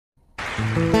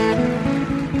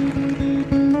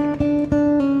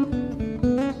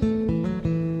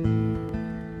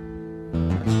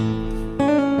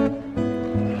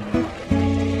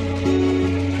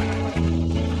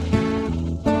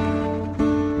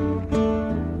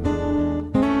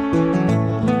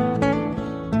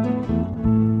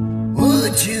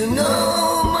Would you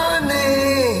know my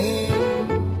name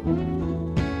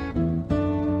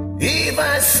if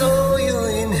I saw you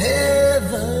in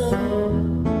heaven?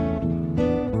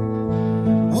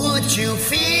 Would you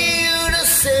feel the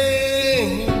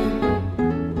same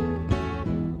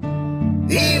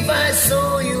if I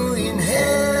saw you in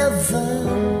heaven?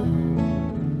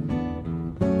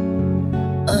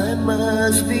 I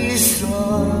must be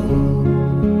strong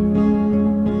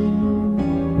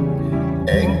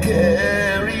and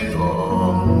carry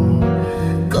on,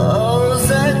 'cause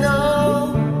I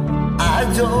know I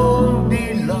don't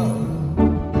belong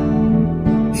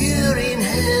here in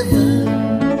heaven.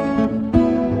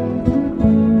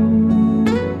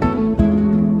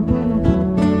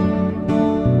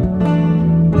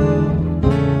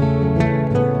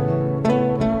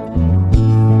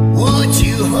 Would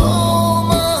you hold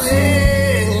my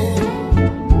hand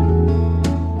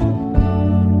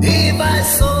if I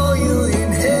saw you in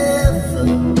heaven?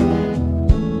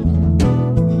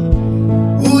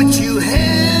 Would you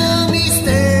help me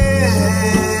stand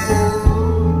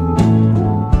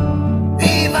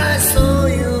if I saw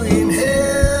you in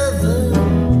heaven?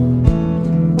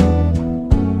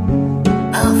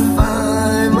 I'll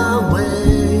find my way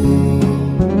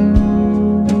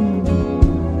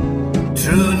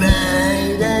through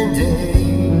night and day,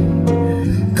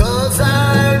 'cause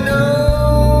I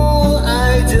know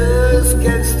I just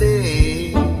can't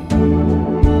stay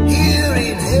here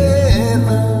in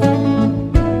heaven.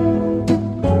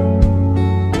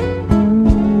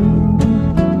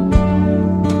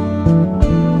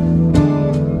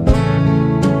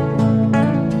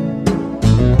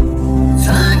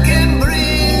 Time can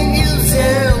bring you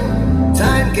down,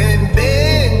 time can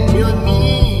bend your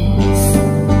knees.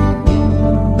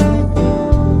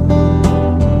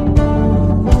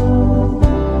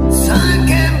 Time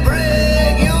can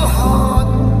break your heart,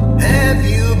 have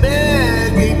you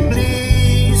begging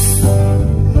please,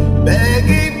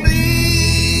 begging please.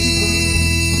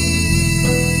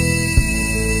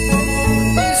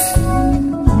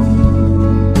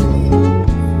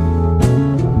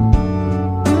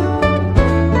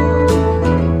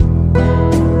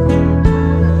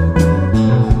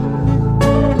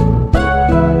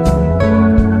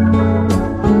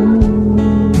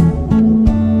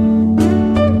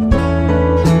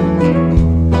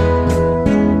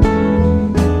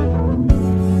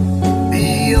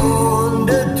 Beyond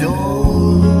the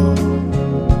door,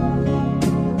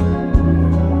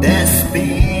 there's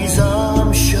peace,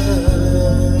 I'm sure,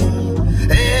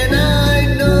 and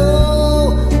I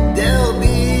know there'll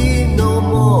be no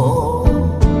more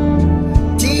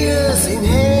tears in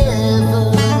heaven.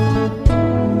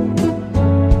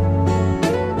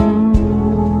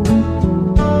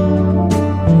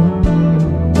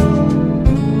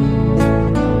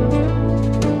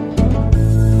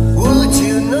 Would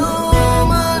you know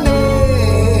my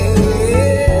name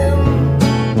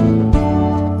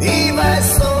if I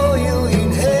saw you in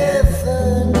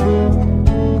heaven?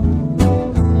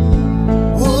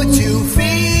 Would you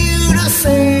feel the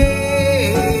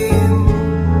same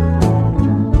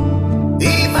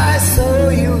if I saw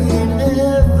you in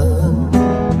heaven?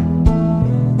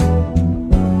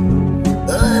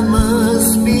 I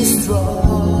must be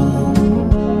strong